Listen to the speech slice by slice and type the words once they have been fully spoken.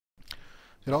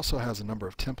It also has a number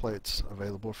of templates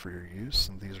available for your use,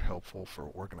 and these are helpful for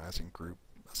organizing group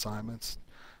assignments,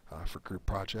 for group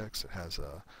projects. It has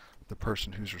the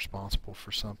person who's responsible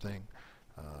for something,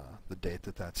 the date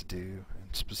that that's due, and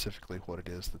specifically what it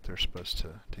is that they're supposed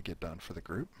to get done for the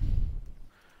group.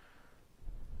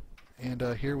 And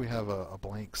here we have a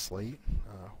blank slate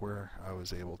where I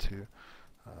was able to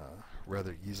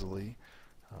rather easily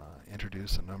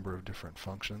introduce a number of different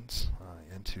functions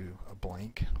into a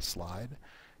blank slide.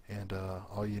 And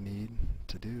all you need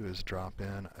to do is drop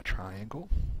in a triangle,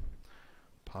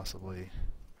 possibly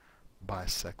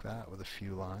bisect that with a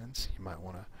few lines. You might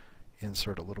want to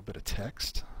insert a little bit of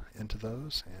text into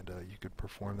those, and you could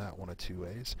perform that one of two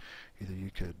ways. Either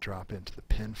you could drop into the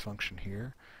pen function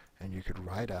here, and you could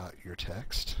write out your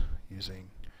text using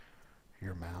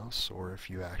your mouse, or if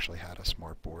you actually had a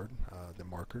smartboard, the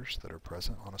markers that are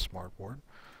present on a smartboard,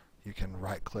 you can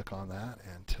right click on that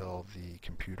and tell the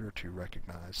computer to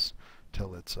recognize,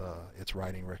 tell its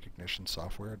writing recognition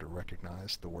software to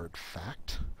recognize the word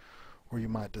fact. Or you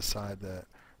might decide that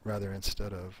rather,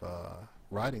 instead of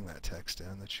writing that text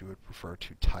in, that you would prefer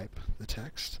to type the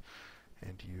text,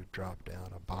 and you drop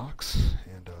down a box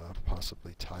and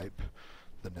possibly type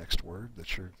the next word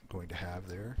that you're going to have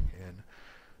there in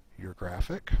your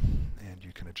graphic, and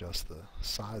you can adjust the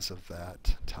size of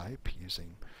that type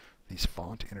using these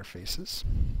font interfaces.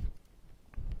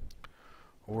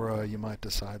 Or you might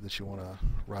decide that you want to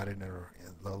write it in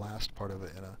the last part of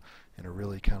it in a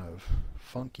really kind of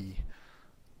funky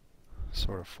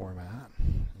sort of format.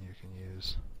 You can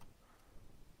use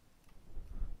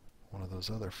one of those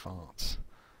other fonts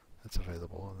that's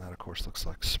available, and that of course looks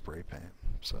like spray paint.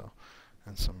 So,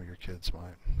 and some of your kids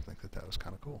might think that that was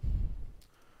kind of cool.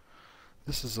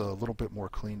 This is a little bit more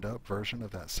cleaned up version of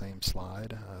that same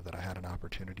slide that I had an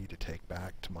opportunity to take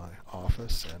back to my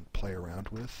office and play around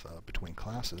with between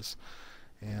classes.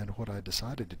 And what I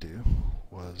decided to do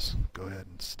was go ahead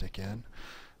and stick in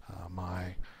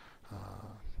my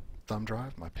thumb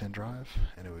drive, my pen drive,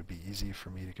 and it would be easy for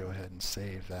me to go ahead and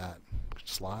save that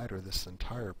slide or this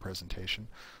entire presentation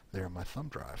there in my thumb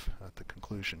drive at the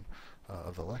conclusion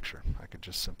of the lecture. I could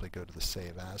just simply go to the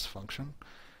Save As function,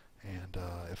 and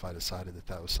if I decided that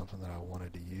that was something that I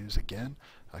wanted to use again,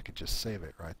 I could just save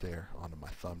it right there onto my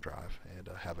thumb drive and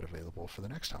have it available for the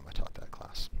next time I taught that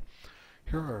class.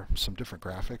 Here are some different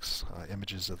graphics,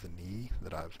 images of the knee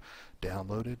that I've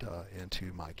downloaded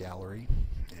into my gallery,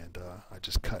 and I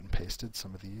just cut and pasted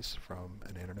some of these from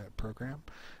an internet program,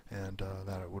 and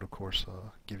that would of course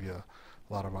give you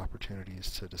a lot of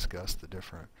opportunities to discuss the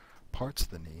different parts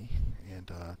of the knee and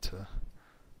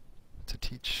to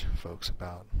teach folks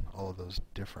about all of those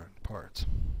different parts.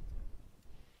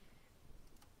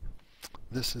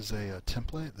 This is a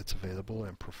template that's available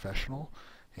in Professional,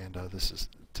 and this is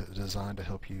designed to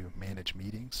help you manage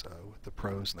meetings with the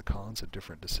pros and the cons of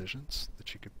different decisions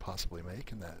that you could possibly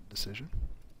make in that decision.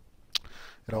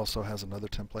 It also has another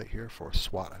template here for a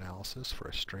SWOT analysis, for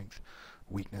a strength,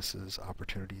 weaknesses,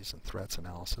 opportunities, and threats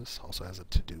analysis. Also has a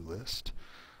to-do list,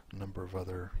 a number of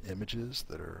other images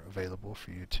that are available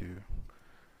for you to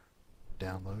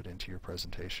download into your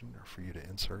presentation or for you to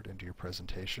insert into your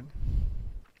presentation.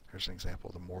 Here's an example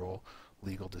of the moral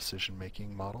legal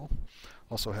decision-making model.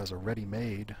 Also has a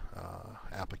ready-made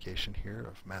application here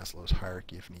of Maslow's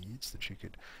hierarchy of needs that you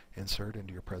could insert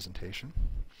into your presentation.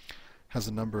 Has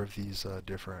a number of these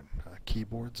different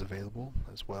keyboards available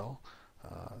as well.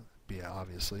 Be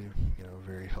obviously,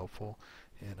 very helpful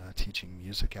in teaching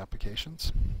music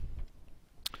applications.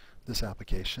 This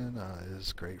application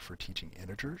is great for teaching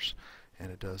integers,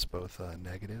 and it does both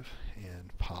negative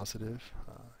and positive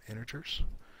integers.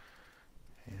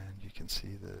 And you can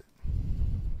see that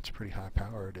it's pretty high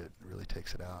powered. It really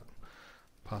takes it out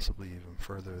possibly even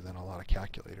further than a lot of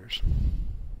calculators.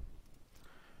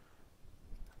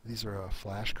 These are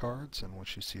flashcards, and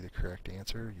once you see the correct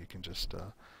answer, you can just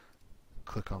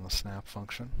click on the snap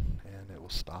function and it will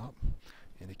stop.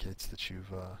 Indicates that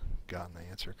you've gotten the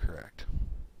answer correct.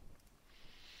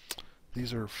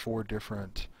 These are 4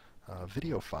 different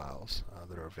video files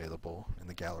that are available in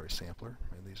the gallery sampler,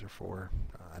 and these are for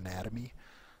anatomy,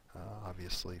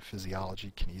 obviously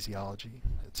physiology, kinesiology.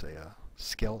 It's a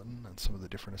skeleton and some of the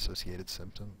different associated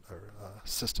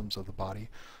systems of the body,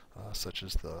 such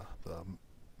as the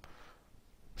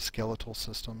skeletal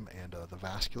system and the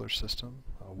vascular system,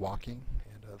 walking,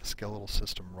 and the skeletal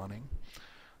system running,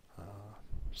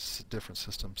 different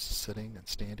systems sitting and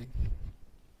standing,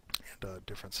 and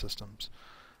different systems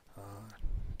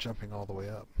jumping all the way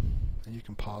up. And you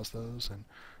can pause those and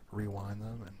rewind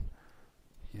them, and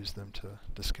use them to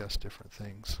discuss different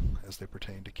things as they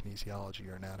pertain to kinesiology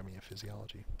or anatomy and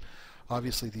physiology.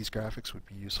 Obviously, these graphics would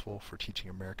be useful for teaching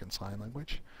American Sign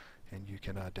Language, and you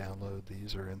can download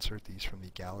these or insert these from the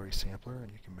gallery sampler,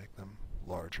 and you can make them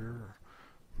larger or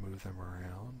move them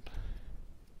around.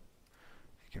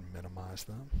 You can minimize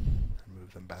them and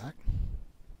move them back.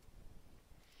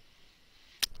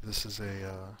 This is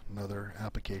another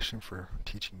application for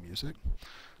teaching music.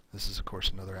 This is, of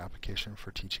course, another application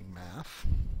for teaching math.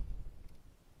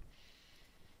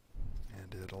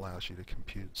 And it allows you to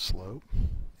compute slope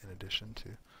in addition to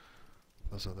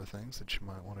those other things that you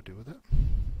might want to do with it.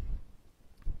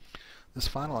 This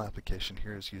final application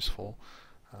here is useful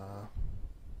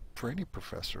for any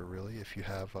professor, really. If you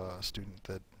have a student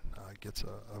that gets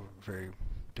a very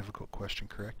difficult question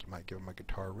correct, you might give them a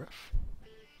guitar riff.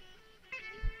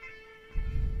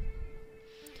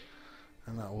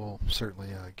 And that will certainly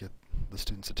get the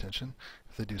student's attention.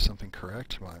 If they do something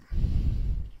correct, you might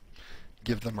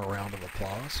give them a round of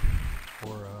applause,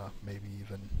 or maybe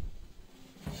even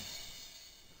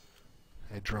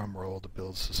a drum roll to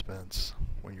build suspense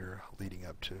when you're leading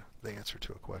up to the answer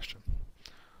to a question.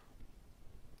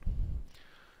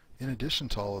 In addition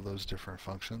to all of those different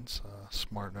functions,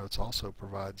 SmartNotes also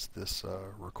provides this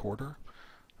recorder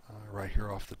right here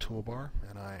off the toolbar,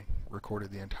 and I recorded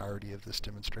the entirety of this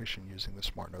demonstration using the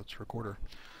SmartNotes recorder.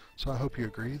 So I hope you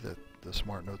agree that the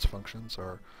SmartNotes functions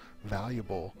are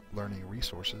valuable learning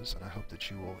resources, and I hope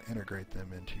that you will integrate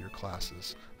them into your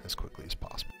classes as quickly as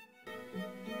possible.